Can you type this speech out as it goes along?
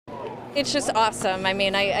It's just awesome. I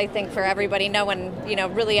mean, I think for everybody, no one,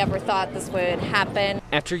 really ever thought this would happen.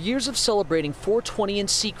 After years of celebrating 420 in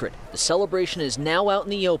secret, the celebration is now out in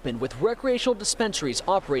the open with recreational dispensaries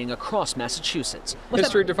operating across Massachusetts.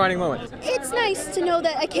 History-defining moment. It's nice to know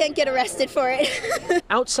that I can't get arrested for it.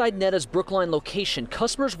 Outside Netta's Brookline location,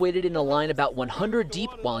 customers waited in a line about 100 deep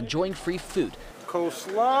while enjoying free food.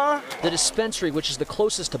 Coleslaw. The dispensary, which is the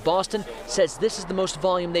closest to Boston, says this is the most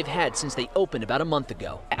volume they've had since they opened about a month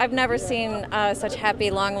ago. I've never seen such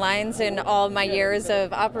happy long lines in all my years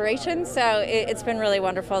of operation, so it's been really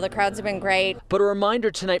wonderful. The crowds have been great. But a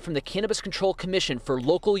reminder tonight from the Cannabis Control Commission for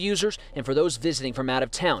local users and for those visiting from out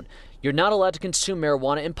of town. You're not allowed to consume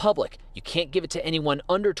marijuana in public. You can't give it to anyone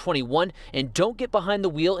under 21, and don't get behind the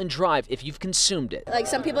wheel and drive if you've consumed it. Like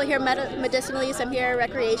some people here medicinally, some here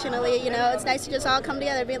recreationally, it's nice to just all come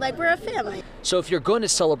together and be like, we're a family. So if you're going to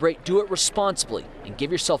celebrate, do it responsibly and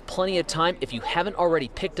give yourself plenty of time if you haven't already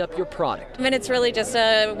picked up your product. I mean, it's really just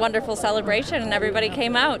a wonderful celebration, and everybody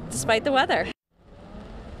came out despite the weather.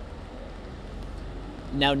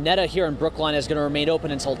 Now, Netta here in Brookline is going to remain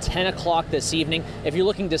open until 10 o'clock this evening. If you're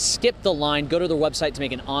looking to skip the line, go to their website to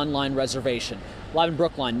make an online reservation. Live in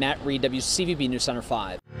Brookline, Matt Reed, WCVB News Center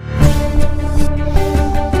 5.